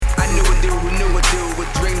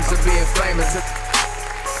flaming.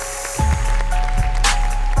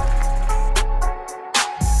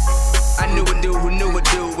 I knew a dude who knew a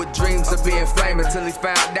dude with dreams of being famous till he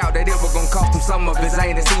found out that it was gonna cost him some of his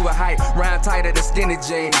anus. He was hype, round tighter than skinny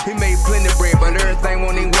jeans. He made plenty bread, but everything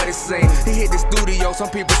won't even what it seemed. He hit the studio, some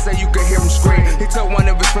people say you could hear him scream. He told one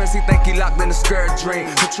of his friends he think he locked in a skirt dream.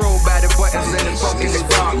 Controlled by the buttons and the funk in the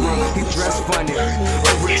dark room. He dressed funny,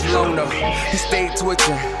 a rich loner. He stayed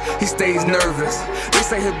twitching, he stays nervous. They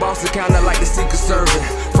say his boss is kinda like the Secret Service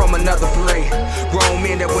from another play. Grown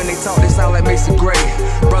men that when they talk they sound like Mason Gray.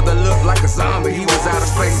 Brother looked like a zombie, he was out of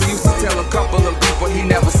space. He used to tell a couple of people he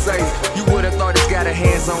never say. You would've thought he's got a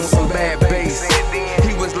hands on some bad bass.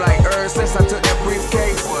 He was like, since I took that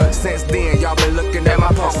briefcase. Since then, y'all been looking at my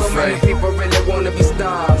poker face. So many people really wanna be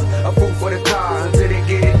stars, a fool for the cause. Until they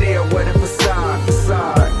get it there, what a facade.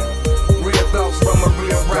 Real thoughts from a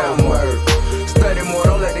real realm word. Study more,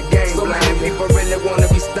 don't let the game so many people really wanna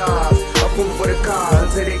be stars, a fool for the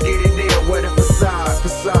cause. Until they get it there, what a facade.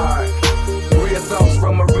 Real thoughts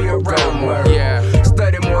from a real realm word. Yeah.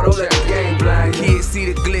 Study more, don't let the game blind. Kids see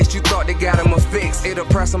the glitch, you thought they got them a fix. It'll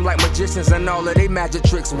press them like magicians and all of they magic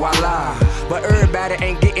tricks, voila. But everybody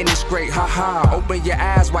ain't getting it straight, haha. Open your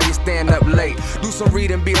eyes while you stand up late. Do some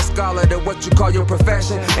reading, be a scholar to what you call your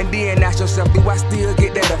profession. And then ask yourself, do I still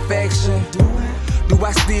get that affection? Do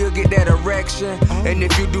I still get that erection? And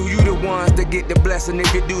if you do, you the ones that get the blessing.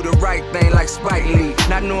 If you do the right thing like Spike Lee.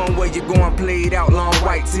 Not knowing where you're going, played out long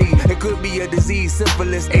white tee. It could be a disease,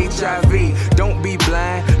 syphilis, HIV. Don't be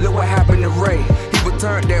blind, look what happened to Ray. He was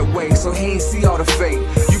turned that way, so he ain't see all the fake.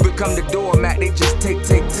 You become the doormat, they just take.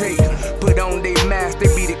 Put on they mask, they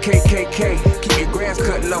be the KKK. Keep your grass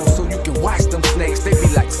cut low so you can watch them snakes. They be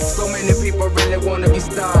like, so many people really wanna be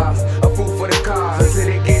stars, a fool for the cause. Until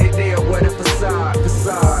they get it there, what a facade.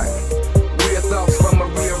 Real thoughts from a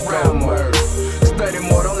real realm word. Study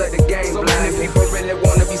more, don't let the game blind. So many people really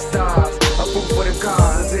wanna be stars, a fool for the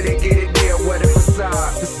cause. Until they get it there, what a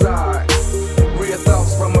facade. Real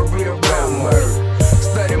thoughts from a real realm word.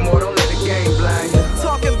 Study more, don't let the game blind you.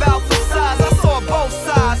 Talking about facades, I saw both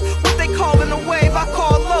sides. What they call in a wave, I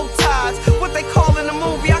call low tides. What they call in a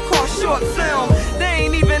movie, I call short film. They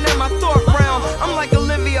ain't even in my thought realm. I'm like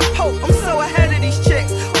Olivia Pope, I'm so ahead of these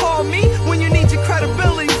chicks. Call me when you need your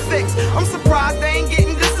credibility fixed. I'm surprised they ain't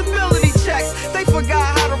getting disability checks. They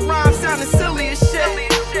forgot how to rhyme, sounding silly as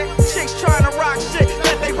shit. Chicks trying to rock shit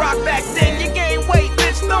that they rock back then. You gain weight,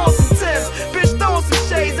 bitch, throwing some tips. Bitch, throwing some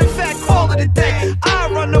shades, in fact, call it a day. I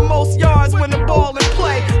run the most yards when the ball in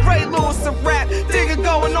play. Ray Lewis a rap, digger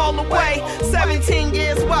going all the way. 17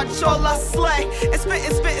 years, watch all I slay. And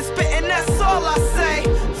spittin', that's all I say.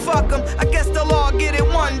 Fuck 'em, I guess they'll all get it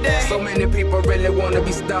one day. So many people really wanna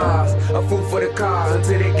be stars, a fool for the cause.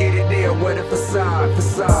 Until they get it there, what a facade.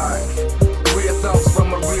 Real thoughts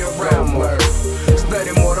from a real realm word.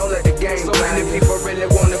 Study more, don't let the game blind. So many people really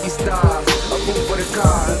wanna be stars, a fool for the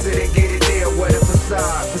cause. Until they get it there, what a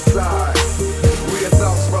facade. Real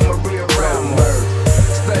thoughts from a real realm word.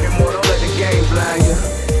 Study more, don't let the game blind you.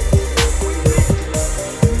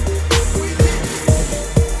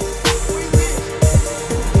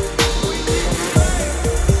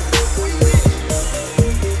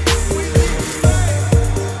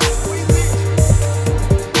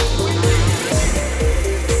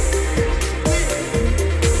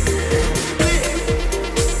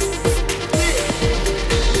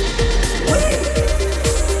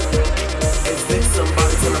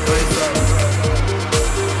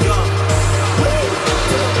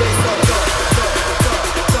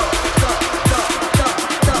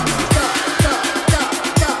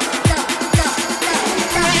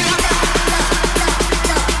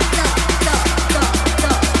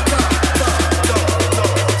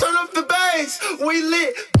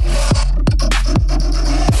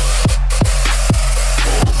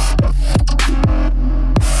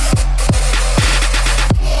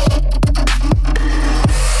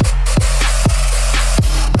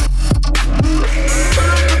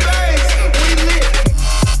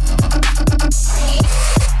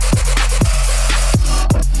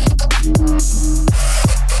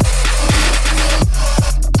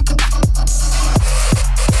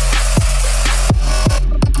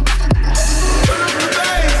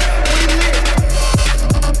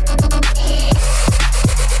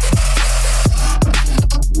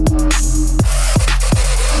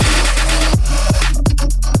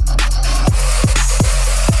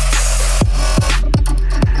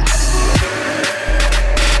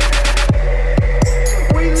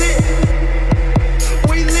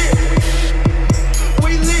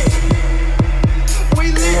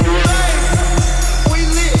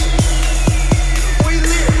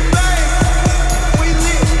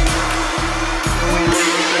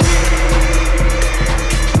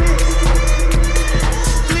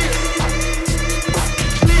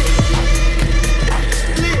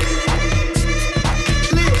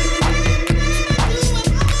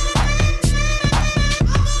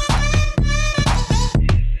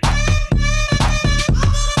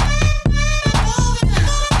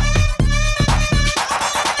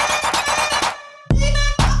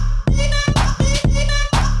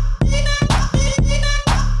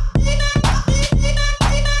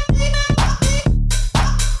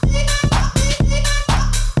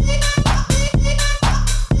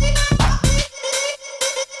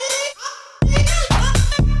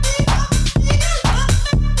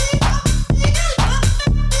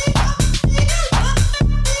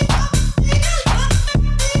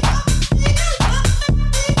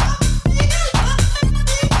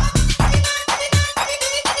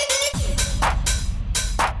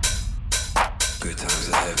 Good times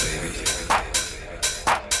ahead, baby.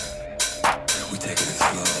 We taking it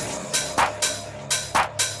slow.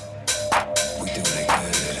 We doing it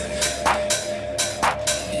good.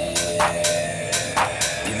 Yeah.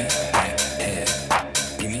 Give me that head.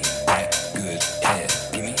 Give me that good head.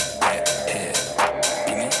 Give me that head.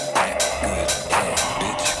 Give me that good head,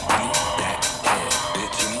 bitch. Give me that head,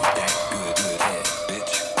 bitch. Give me that good head,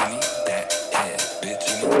 bitch. Give me that head, bitch.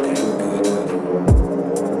 Give me that good.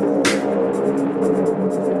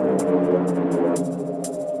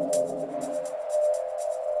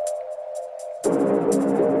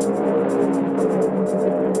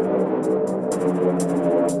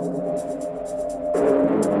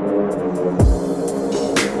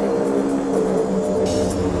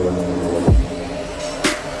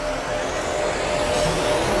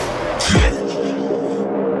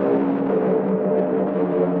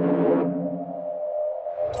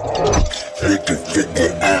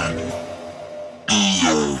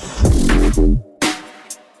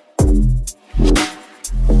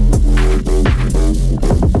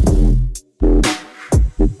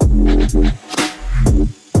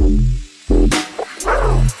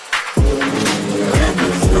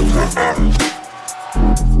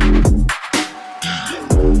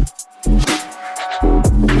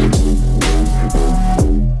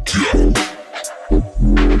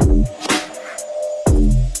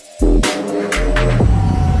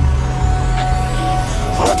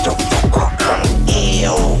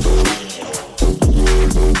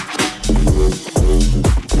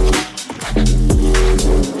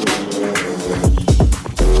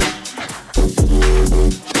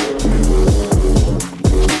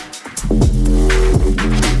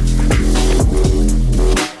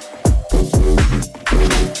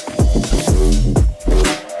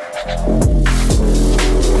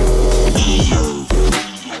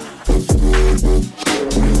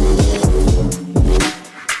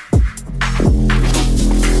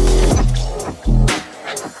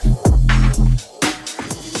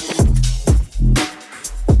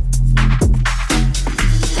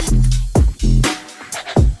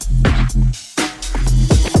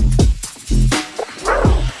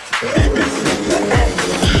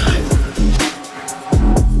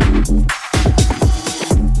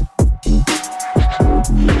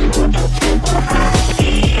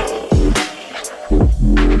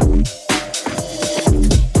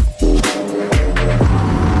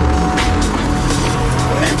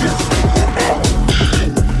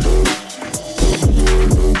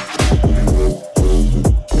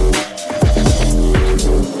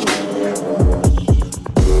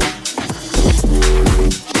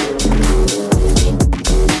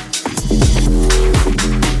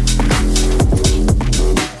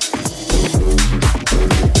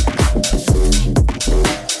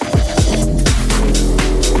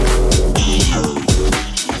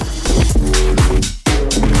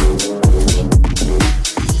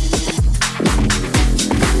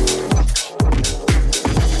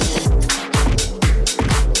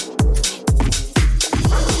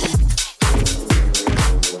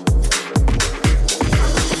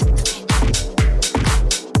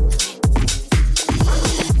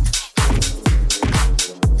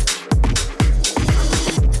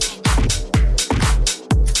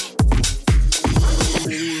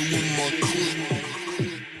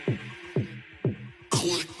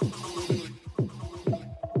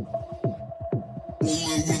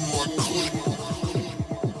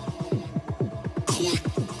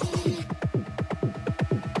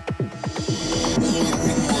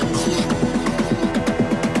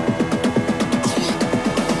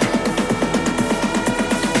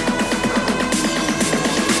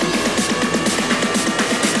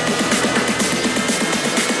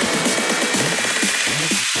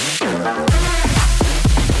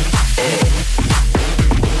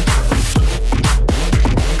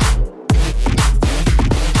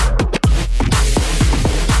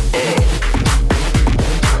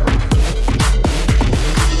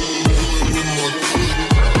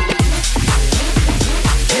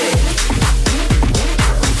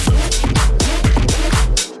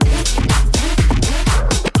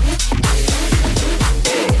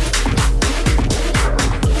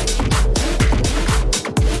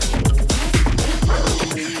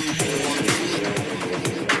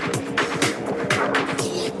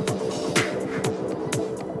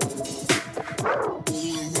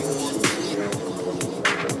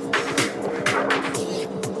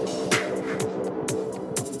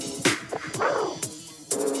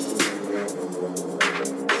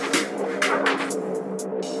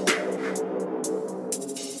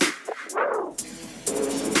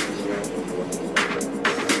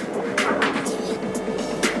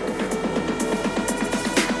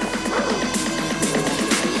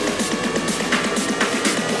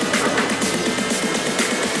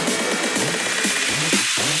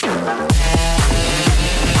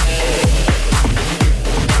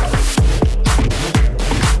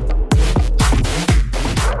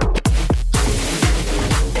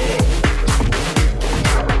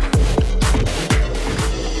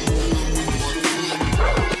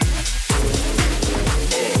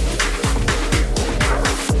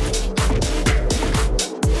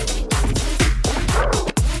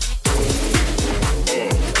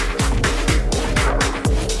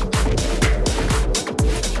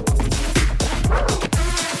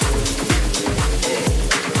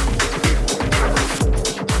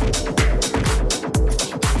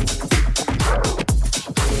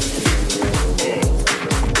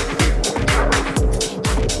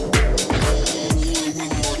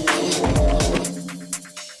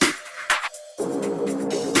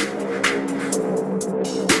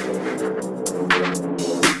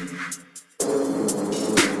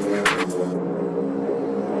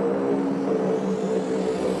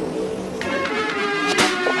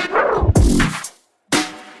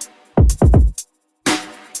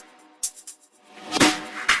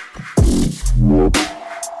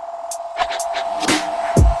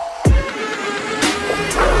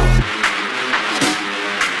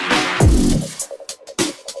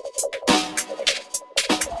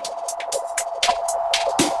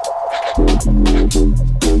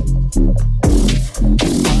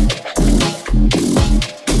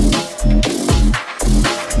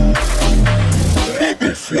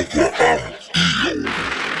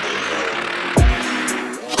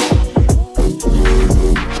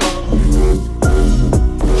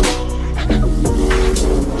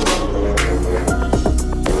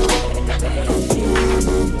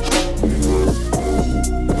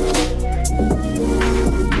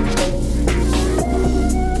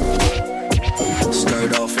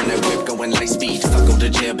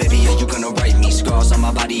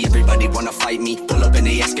 wanna fight me. Pull up and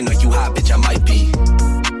they asking, are you high? Bitch, I might be.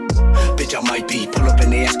 Bitch, I might be. Pull up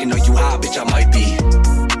and they asking, are you high? Bitch, I might be.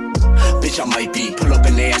 Bitch, I might be. Pull up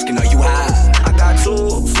and they asking, are you high? I got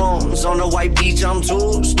 2 phones on the white beach, I'm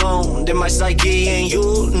too stoned. In my psyche and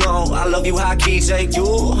you know I love you high key, take you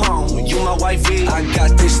home. You my wifey. I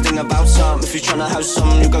got this thing about something. If you tryna have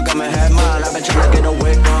something, you can come and have mine. I've been tryna get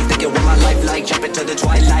away from thinking what my life like. Jumping to the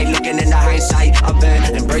twilight, looking in the hindsight. I've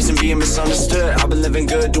been embracing being misunderstood. I've been living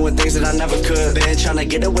good, doing things that I never could. Been tryna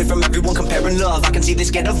get away from everyone comparing love. I can see they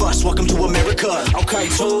scared of us, welcome to America. Okay,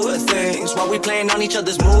 2 things while we playing on each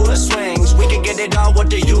other's mood swings. We can get it all, what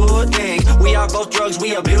do you think? We are both drugs,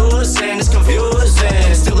 we abusing, it's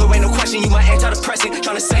confusing. Still there ain't no question, you my antidepressant.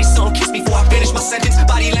 Tryna say something, kiss before I finish my sentence.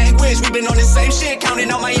 Body language, we been on the same shit.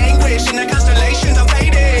 Counting on my anguish, in the constellations, I'm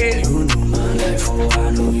faded. You knew my life, oh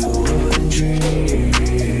I knew you wouldn't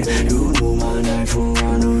change. You knew my life, oh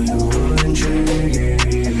I knew you wouldn't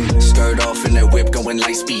change. Skirt off in that whip, going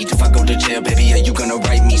light speed. If I go to jail, baby, are you gonna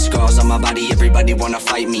write me? Scars on my body, everybody wanna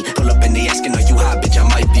fight me. Pull up and they asking, are you high? Bitch, I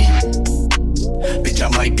might be. Bitch, I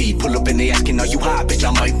might be. Pull up and they asking, are you high? Bitch,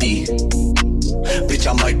 I might be. Bitch,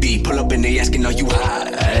 I might be. Pull up and they asking, are you high?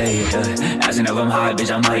 Hey, asking if I'm high,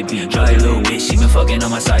 bitch, I might be. Jolly little bitch, she been fucking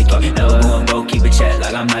on my psyche. Never going broke, keep a check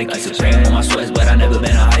like I'm Nike. Supreme on my sweats, but I never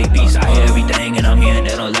been a hype beast. I hear everything and I'm hearing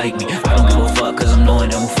they don't like me. I don't give a fuck, cause I'm knowing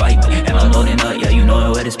they won't fight me. And I'm loading up, yeah, you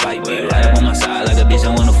know where this pipe be. Right up on my side like a bitch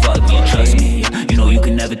that wanna fuck me. And trust me, yeah, you know you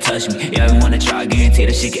can never touch me. Yeah, you wanna try, guarantee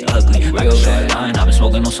that shit get ugly. Like a short line, I've been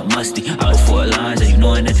smoking on some musty. I go 4 lines, and you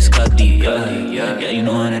knowing that this cut deep. Yeah, you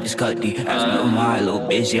knowing that this cut deep. Ask me if I'm high, little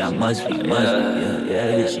bitch, yeah, I must be. Yeah,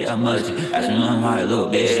 bitch, yeah, I must be. Ask me if I'm high, little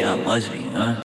bitch, yeah, I must be.